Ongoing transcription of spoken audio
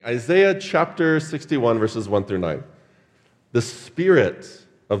Isaiah chapter 61, verses 1 through 9. The Spirit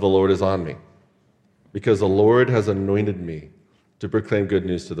of the Lord is on me, because the Lord has anointed me to proclaim good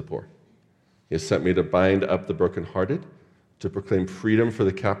news to the poor. He has sent me to bind up the brokenhearted, to proclaim freedom for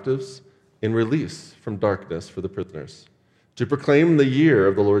the captives, and release from darkness for the prisoners, to proclaim the year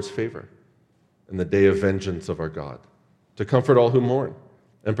of the Lord's favor and the day of vengeance of our God, to comfort all who mourn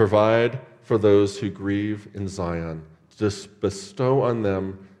and provide for those who grieve in Zion, to bestow on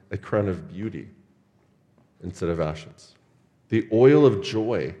them a crown of beauty instead of ashes, the oil of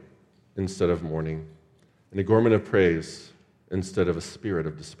joy instead of mourning, and a garment of praise instead of a spirit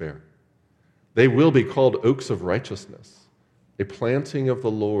of despair. They will be called oaks of righteousness, a planting of the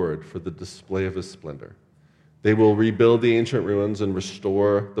Lord for the display of his splendor. They will rebuild the ancient ruins and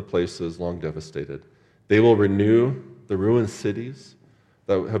restore the places long devastated. They will renew the ruined cities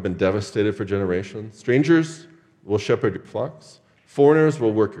that have been devastated for generations. Strangers will shepherd your flocks. Foreigners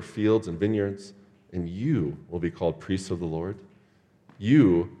will work your fields and vineyards, and you will be called priests of the Lord.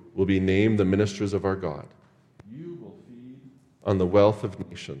 You will be named the ministers of our God. You will feed on the wealth of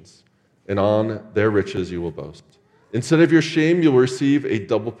nations, and on their riches you will boast. Instead of your shame, you will receive a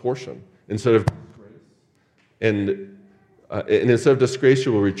double portion. Instead of disgrace, and instead of disgrace,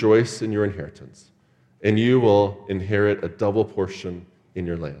 you will rejoice in your inheritance, and you will inherit a double portion in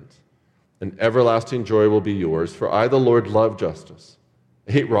your land. An everlasting joy will be yours, for I, the Lord, love justice.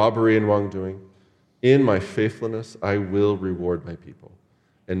 I hate robbery and wrongdoing. In my faithfulness, I will reward my people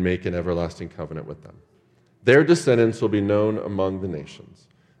and make an everlasting covenant with them. Their descendants will be known among the nations,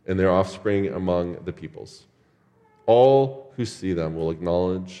 and their offspring among the peoples. All who see them will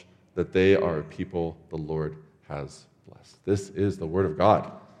acknowledge that they are a people the Lord has blessed. This is the word of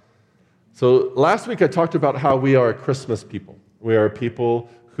God. So last week I talked about how we are a Christmas people. We are a people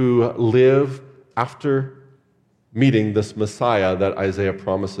who live after meeting this Messiah that Isaiah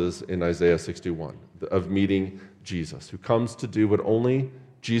promises in Isaiah 61, of meeting Jesus, who comes to do what only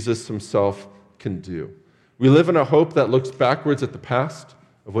Jesus himself can do. We live in a hope that looks backwards at the past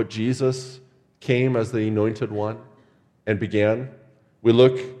of what Jesus came as the anointed one and began. We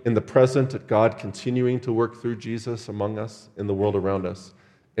look in the present at God continuing to work through Jesus among us in the world around us.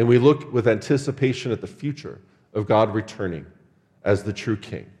 And we look with anticipation at the future of God returning as the true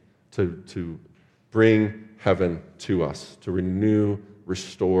king to bring heaven to us, to renew,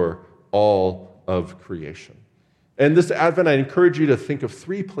 restore all of creation. And this Advent, I encourage you to think of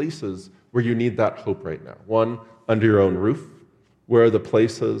three places where you need that hope right now. One, under your own roof. Where are the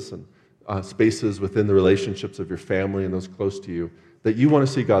places and spaces within the relationships of your family and those close to you that you want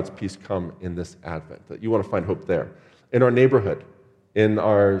to see God's peace come in this Advent, that you want to find hope there? In our neighborhood, in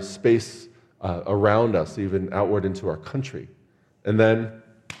our space around us, even outward into our country. And then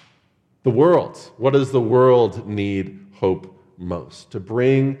the world. What does the world need hope most? To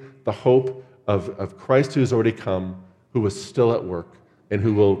bring the hope of Christ who has already come, who is still at work, and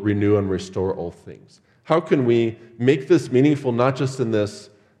who will renew and restore all things. How can we make this meaningful, not just in this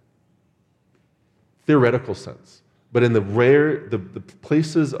theoretical sense, but in the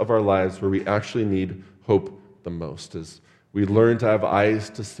places of our lives where we actually need hope the most, as we learn to have eyes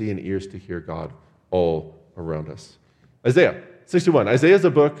to see and ears to hear God all around us. Isaiah 61. Isaiah is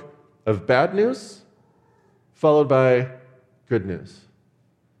a book of bad news followed by good news.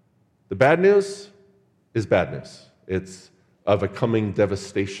 The bad news is bad news. It's of a coming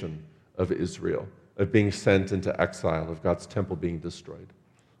devastation of Israel, of being sent into exile, of God's temple being destroyed.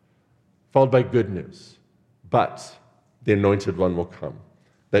 Followed by good news. But the Anointed One will come,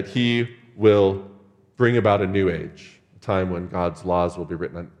 that he will bring about a new age, a time when God's laws will be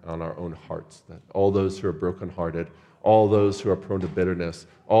written on our own hearts, that all those who are brokenhearted, all those who are prone to bitterness,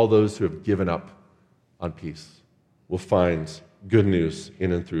 all those who have given up on peace will find good news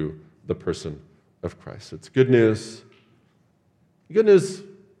in and through the person of Christ. It's good news. Good news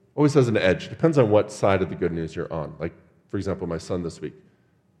always has an edge. Depends on what side of the good news you're on. Like, for example, my son this week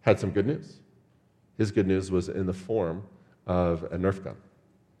had some good news. His good news was in the form of a Nerf gun.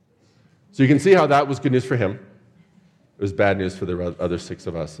 So you can see how that was good news for him. It was bad news for the other six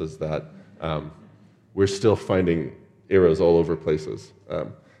of us, is that we're still finding arrows all over places,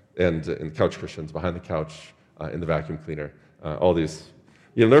 and in couch cushions, behind the couch, in the vacuum cleaner, all these.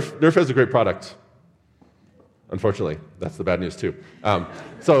 You know, Nerf has a great product. Unfortunately, that's the bad news too. But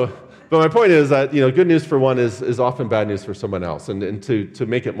my point is that, you know, good news for one is often bad news for someone else. And to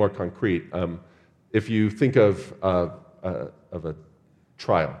make it more concrete, if you think of a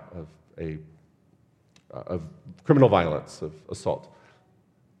trial of criminal violence, of assault,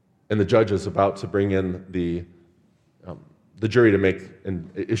 and the judge is about to bring in the jury to make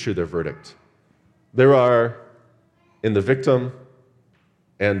and issue their verdict, there are, in the victim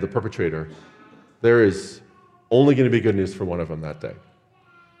and the perpetrator, there is only going to be good news for one of them that day.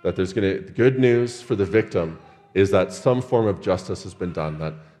 That there's good news for the victim is that some form of justice has been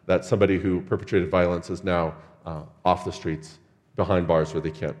done, that somebody who perpetrated violence is now off the streets, behind bars where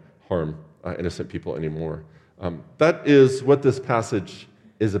they can't harm innocent people anymore. That is what this passage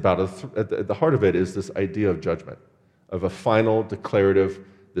is about. At the heart of it is this idea of judgment, of a final declarative,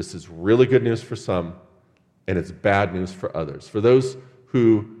 this is really good news for some, and it's bad news for others. For those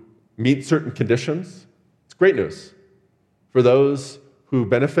who meet certain conditions, it's great news. For those who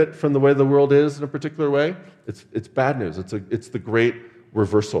benefit from the way the world is in a particular way, it's bad news. It's the great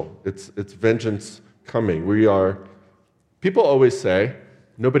reversal. It's vengeance coming. People always say,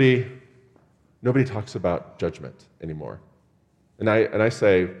 nobody talks about judgment anymore. And I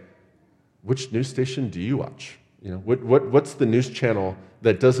say, which news station do you watch? What's the news channel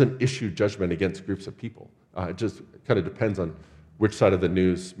that doesn't issue judgment against groups of people? It just kind of depends on which side of the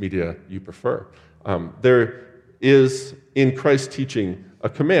news media you prefer. There is, in Christ's teaching, a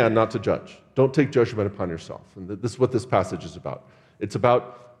command not to judge. Don't take judgment upon yourself. And this is what this passage is about. It's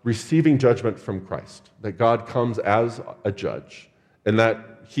about receiving judgment from Christ, that God comes as a judge, and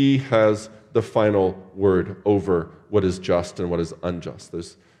that he has the final word over what is just and what is unjust.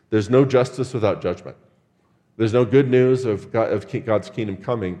 There's no justice without judgment. There's no good news of God's kingdom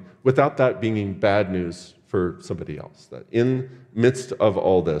coming without that being bad news for somebody else. That in midst of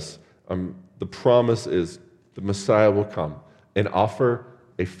all this, the promise is the Messiah will come and offer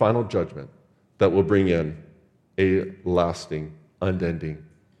a final judgment that will bring in a lasting, unending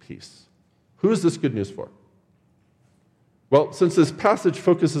peace. Who is this good news for? Well, since this passage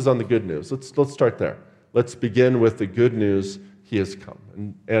focuses on the good news, let's start there. Let's begin with the good news, he has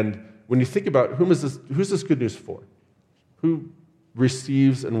come. And when you think about who's this good news for? Who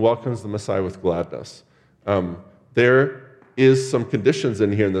receives and welcomes the Messiah with gladness? There is some conditions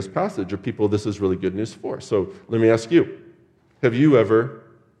in here in this passage of people this is really good news for. So let me ask you, have you ever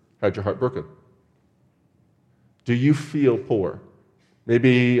had your heart broken? Do you feel poor?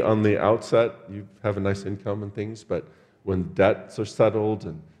 Maybe on the outset you have a nice income and things, but when debts are settled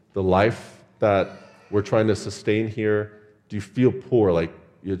and the life that we're trying to sustain here, do you feel poor, like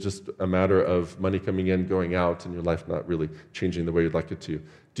you're just a matter of money coming in, going out, and your life not really changing the way you'd like it to?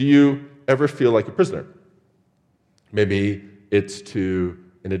 Do you ever feel like a prisoner? Maybe it's to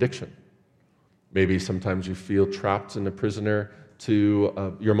an addiction. Maybe sometimes you feel trapped and a prisoner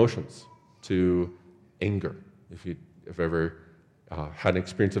to your emotions, to anger. If you've ever had an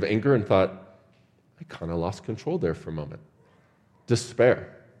experience of anger and thought, I kind of lost control there for a moment.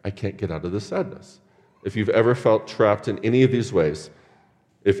 Despair. I can't get out of this sadness. If you've ever felt trapped in any of these ways,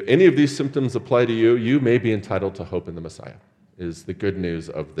 if any of these symptoms apply to you, you may be entitled to hope in the Messiah, is the good news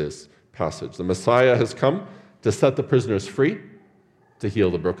of this passage. The Messiah has come to set the prisoners free, to heal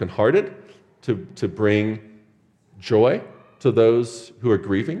the brokenhearted, to bring joy to those who are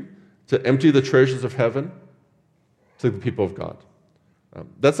grieving, to empty the treasures of heaven to the people of God.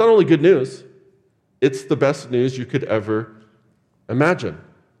 That's not only good news, it's the best news you could ever imagine.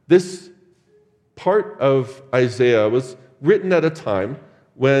 This part of Isaiah was written at a time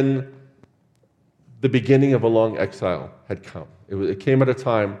when the beginning of a long exile had come. It came at a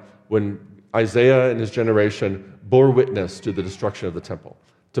time when Isaiah and his generation bore witness to the destruction of the temple,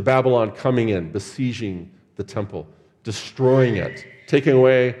 to Babylon coming in, besieging the temple, destroying it, taking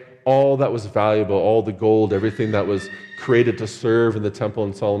away all that was valuable, all the gold, everything that was created to serve in the temple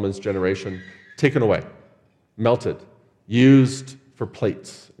in Solomon's generation, taken away, melted, used for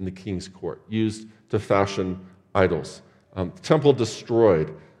plates in the king's court, used to fashion idols. The temple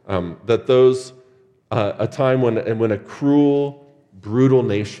destroyed. A time when a cruel, brutal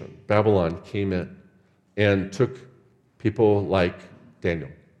nation, Babylon, came in and took people like Daniel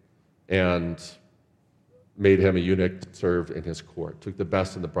and made him a eunuch to serve in his court, took the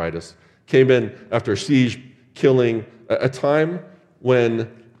best and the brightest, came in after a siege, killing, a time when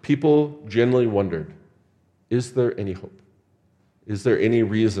people generally wondered, is there any hope? Is there any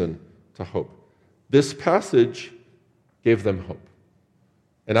reason to hope? This passage gave them hope.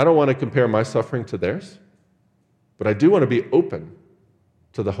 And I don't want to compare my suffering to theirs, but I do want to be open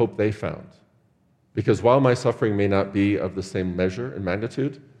to the hope they found. Because while my suffering may not be of the same measure and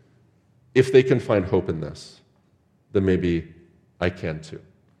magnitude, if they can find hope in this, then maybe I can too.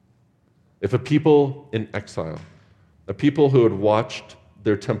 If a people in exile, a people who had watched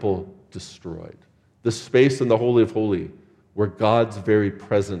their temple destroyed, the space in the Holy of Holies where God's very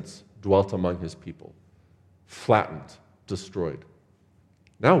presence dwelt among his people, flattened, destroyed.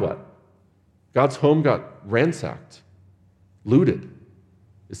 Now what? God's home got ransacked, looted.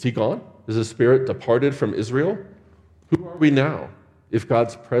 Is he gone? Is his spirit departed from Israel? Who are we now? if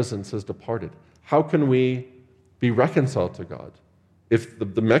God's presence has departed? How can we be reconciled to God if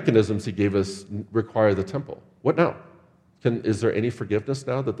the mechanisms he gave us require the temple? What now? Is there any forgiveness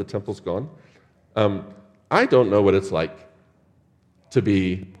now that the temple's gone? I don't know what it's like to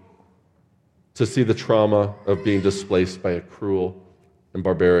see the trauma of being displaced by a cruel and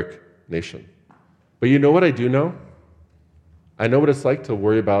barbaric nation. But you know what I do know? I know what it's like to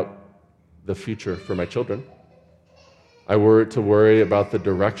worry about the future for my children. I worry about the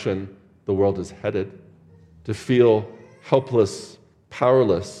direction the world is headed, to feel helpless,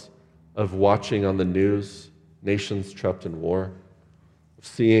 powerless of watching on the news nations trapped in war, of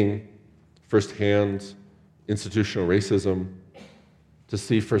seeing firsthand institutional racism, to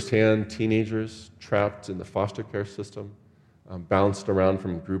see firsthand teenagers trapped in the foster care system, bounced around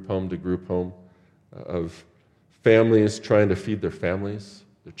from group home to group home, of families trying to feed their families,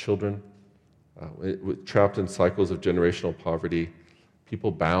 their children, trapped in cycles of generational poverty,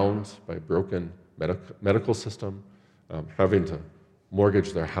 people bound by a broken medical system, having to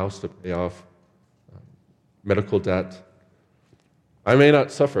mortgage their house to pay off medical debt. I may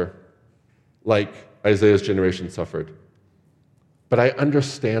not suffer like Isaiah's generation suffered, but I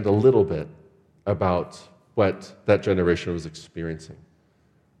understand a little bit about what that generation was experiencing.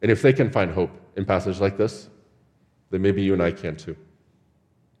 And if they can find hope in passages like this, then maybe you and I can too.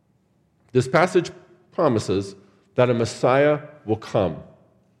 This passage promises that a Messiah will come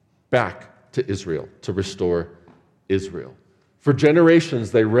back to Israel to restore Israel. For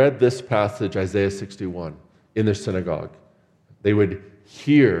generations, they read this passage, Isaiah 61, in their synagogue. They would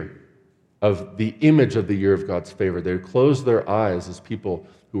hear of the image of the year of God's favor. They would close their eyes as people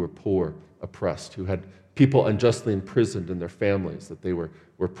who were poor, oppressed, who had people unjustly imprisoned in their families that they were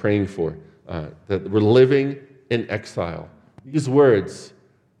praying for, that were living in exile. These words,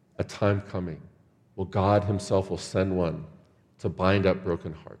 a time coming, God himself will send one to bind up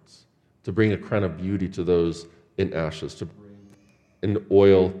broken hearts, to bring a crown of beauty to those in ashes, to bring an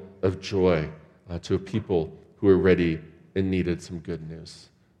oil of joy to a people who are ready and needed some good news.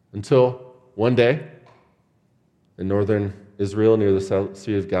 Until one day, in northern Israel near the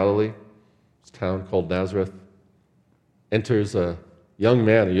Sea of Galilee, this town called Nazareth, enters a young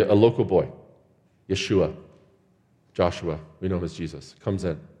man, a local boy, Joshua, we know him as Jesus, comes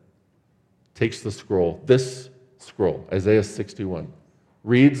in, takes the scroll, this scroll, Isaiah 61,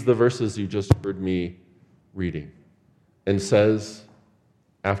 reads the verses you just heard me reading, and says,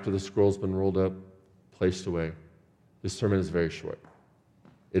 after the scroll's been rolled up, placed away, his sermon is very short.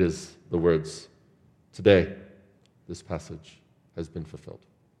 It is the words, today, this passage has been fulfilled.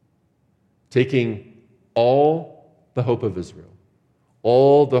 Taking all the hope of Israel,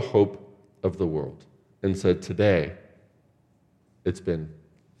 all the hope of the world, and said, today, it's been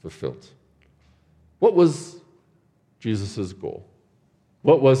fulfilled. What was Jesus' goal?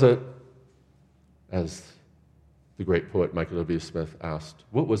 What was it, as the great poet Michael W. Smith asked,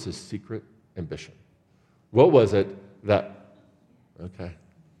 what was his secret ambition? What was it that, okay,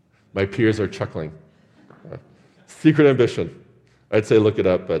 my peers are chuckling. Secret ambition. I'd say look it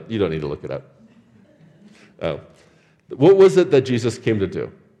up, but you don't need to look it up. What was it that Jesus came to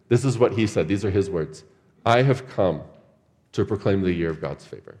do? This is what he said. These are his words. I have come to proclaim the year of God's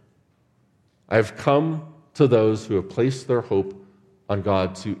favor. I have come to those who have placed their hope on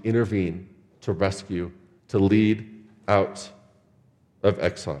God to intervene, to rescue, to lead out of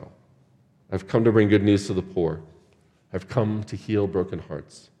exile. I've come to bring good news to the poor. I've come to heal broken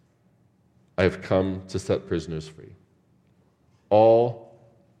hearts. I've come to set prisoners free. All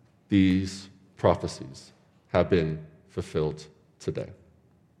these prophecies have been fulfilled today.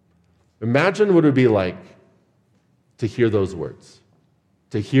 Imagine what it would be like to hear those words,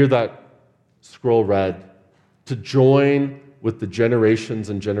 to hear that scroll read, to join with the generations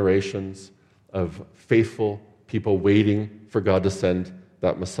and generations of faithful people waiting for God to send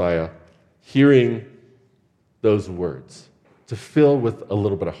that Messiah, hearing those words, to fill with a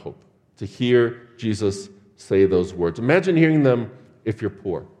little bit of hope, to hear Jesus say those words. Imagine hearing them if you're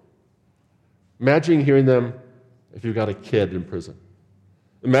poor. Imagine hearing them if you've got a kid in prison.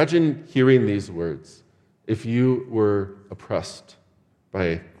 Imagine hearing these words if you were oppressed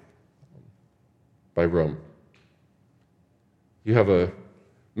by Rome.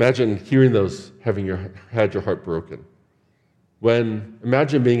 Imagine hearing those, having had your heart broken.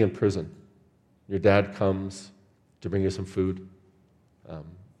 Imagine being in prison. Your dad comes to bring you some food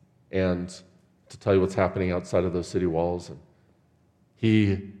and to tell you what's happening outside of those city walls. And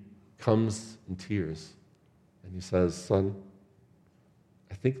he comes in tears and he says, son,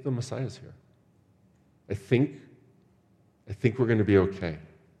 I think the Messiah's here. I think we're going to be okay.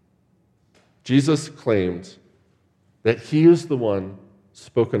 Jesus claimed that he is the one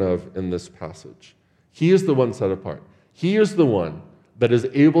spoken of in this passage. He is the one set apart. He is the one that is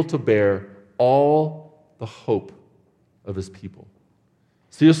able to bear all the hope of his people.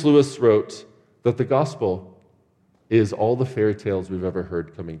 C.S. Lewis wrote that the gospel is all the fairy tales we've ever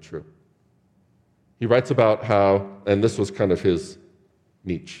heard coming true. He writes about how, and this was kind of his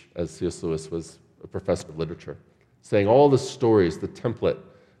niche, as C.S. Lewis was a professor of literature, saying all the stories, the template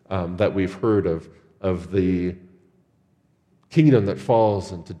that we've heard of the kingdom that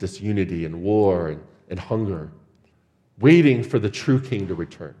falls into disunity and war and hunger, waiting for the true king to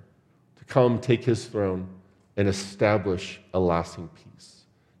return, to come take his throne and establish a lasting peace,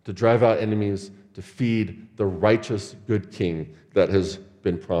 to drive out enemies, to feed the righteous good king that has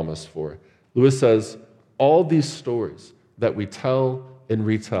been promised for. Lewis says, all these stories that we tell and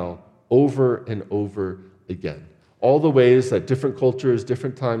retell over and over again, all the ways that different cultures,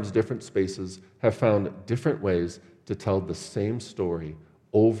 different times, different spaces have found different ways to tell the same story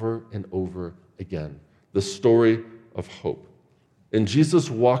over and over again, the story of hope. And Jesus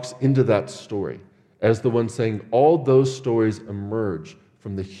walks into that story as the one saying all those stories emerge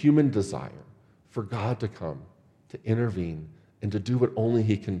from the human desire for God to come, to intervene, and to do what only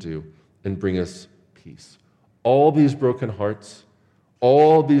he can do and bring us peace. All these broken hearts,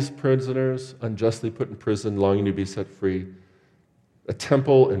 all these prisoners unjustly put in prison, longing to be set free, a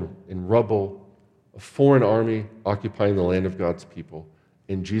temple in rubble, a foreign army occupying the land of God's people.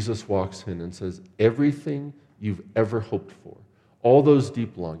 And Jesus walks in and says, everything you've ever hoped for, all those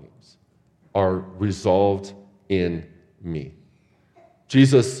deep longings are resolved in me.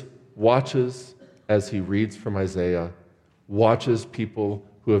 Jesus watches as he reads from Isaiah, watches people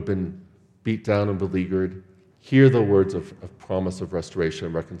who have been beat down and beleaguered, hear the words of promise of restoration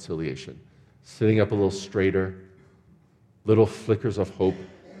and reconciliation, sitting up a little straighter, little flickers of hope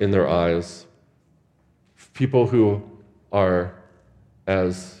in their eyes. People who are,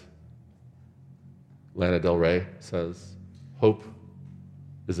 as Lana Del Rey says, hope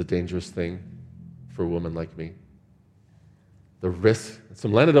is a dangerous thing for a woman like me. The risk,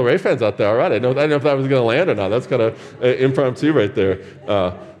 some Lana Del Rey fans out there, all right, I don't know if that was going to land or not. That's kind of impromptu right there.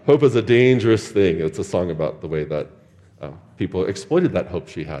 Hope is a dangerous thing. It's a song about the way that people exploited that hope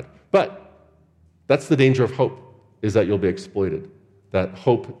she had. But that's the danger of hope, is that you'll be exploited. That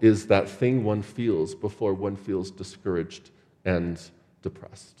hope is that thing one feels before one feels discouraged and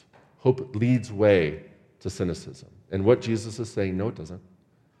depressed. Hope leads way to cynicism. And what Jesus is saying, no, it doesn't.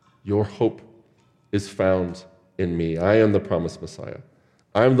 Your hope is found in me. I am the promised Messiah.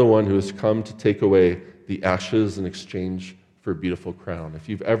 I am the one who has come to take away the ashes in exchange for a beautiful crown. If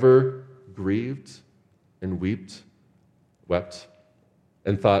you've ever grieved and wept,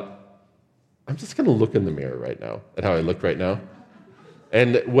 and thought, I'm just going to look in the mirror right now at how I look right now.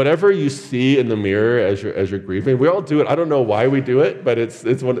 And whatever you see in the mirror as you're grieving, we all do it. I don't know why we do it, but it's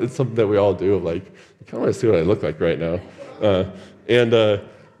something that we all do. Like, I kind of want to see what I look like right now.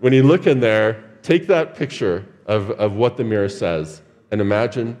 When you look in there, take that picture of what the mirror says and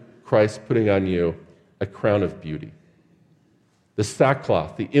imagine Christ putting on you a crown of beauty. The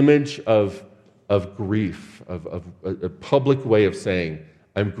sackcloth, the image of grief, of a public way of saying,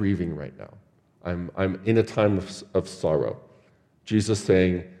 I'm grieving right now. I'm in a time of sorrow. Jesus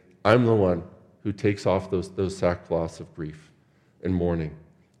saying, I'm the one who takes off those sackcloths of grief and mourning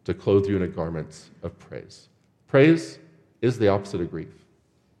to clothe you in a garment of praise. Praise is the opposite of grief.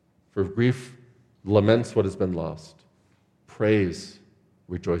 For grief laments what has been lost. Praise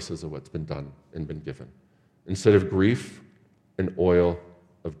rejoices at what's been done and been given. Instead of grief, an oil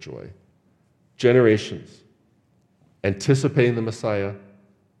of joy. Generations anticipating the Messiah,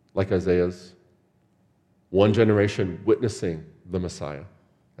 like Isaiah's. One generation witnessing the Messiah,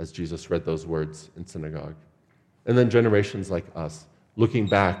 as Jesus read those words in synagogue. And then generations like us, looking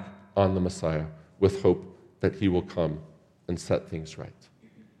back on the Messiah with hope that he will come and set things right.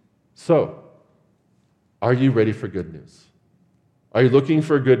 So, are you ready for good news? Are you looking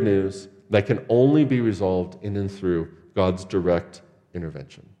for good news that can only be resolved in and through God's direct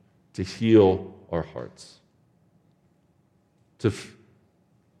intervention to heal our hearts, to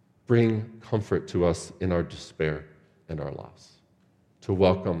bring comfort to us in our despair and our loss, to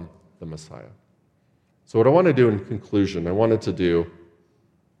welcome the Messiah? So what I want to do in conclusion, I wanted to do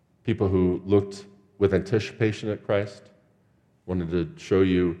people who looked with anticipation at Christ, wanted to show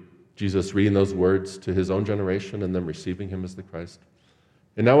you Jesus reading those words to his own generation and then receiving him as the Christ.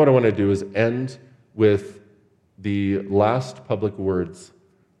 And now what I want to do is end with the last public words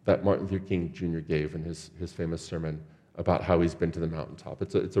that Martin Luther King Jr. gave in his famous sermon about how he's been to the mountaintop.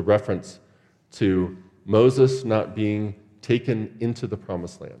 It's a reference to Moses not being taken into the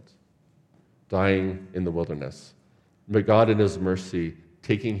promised land, dying in the wilderness, but God in his mercy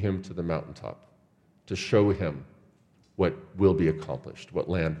taking him to the mountaintop to show him what will be accomplished, what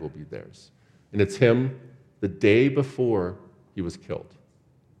land will be theirs. And it's him, the day before he was killed,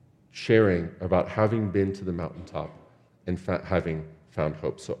 sharing about having been to the mountaintop and having found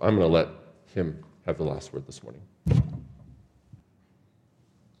hope. So I'm going to let him have the last word this morning.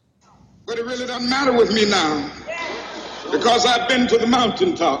 But it really doesn't matter with me now, because I've been to the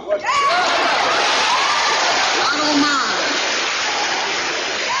mountaintop. I don't mind.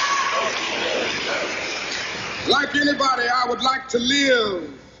 Like anybody, I would like to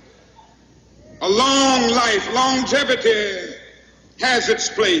live a long life. Longevity has its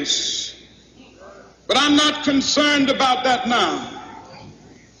place. But I'm not concerned about that now.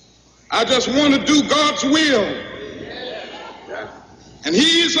 I just want to do God's will. And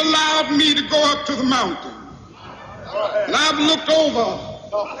he's allowed me to go up to the mountain. And I've looked over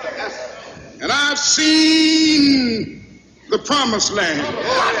and I've seen the promised land.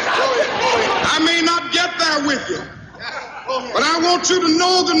 I may not get there with you, but I want you to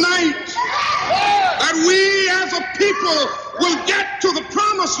know tonight that we as a people will get to the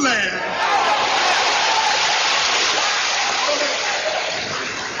promised land.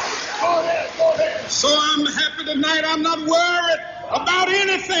 So I'm happy tonight. I'm not worried about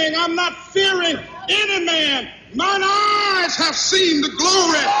anything. I'm not fearing any man. Mine eyes have seen the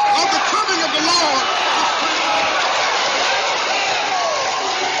glory of the coming of the Lord.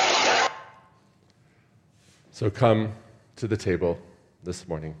 So come to the table this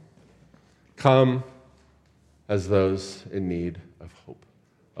morning. Come as those in need of hope,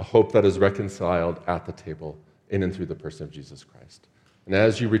 a hope that is reconciled at the table in and through the person of Jesus Christ. And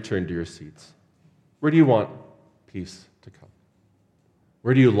as you return to your seats, where do you want peace to come?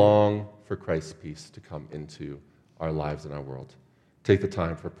 Where do you long for Christ's peace to come into our lives and our world? Take the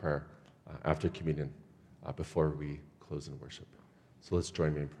time for prayer after communion before we close in worship. So let's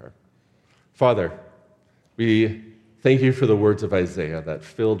join me in prayer. Father, we thank you for the words of Isaiah that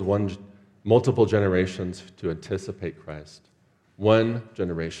filled multiple generations to anticipate Christ, one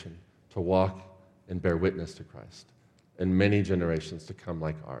generation to walk and bear witness to Christ, and many generations to come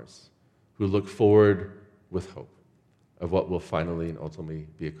like ours, who look forward with hope of what will finally and ultimately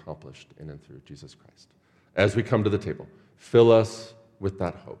be accomplished in and through Jesus Christ. As we come to the table, fill us with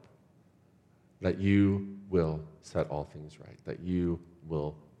that hope that you will set all things right, that you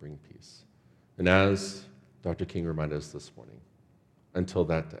will bring peace. And as Dr. King reminded us this morning, until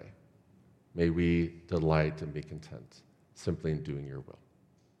that day, may we delight and be content simply in doing your will.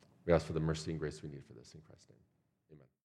 We ask for the mercy and grace we need for this in Christ's name.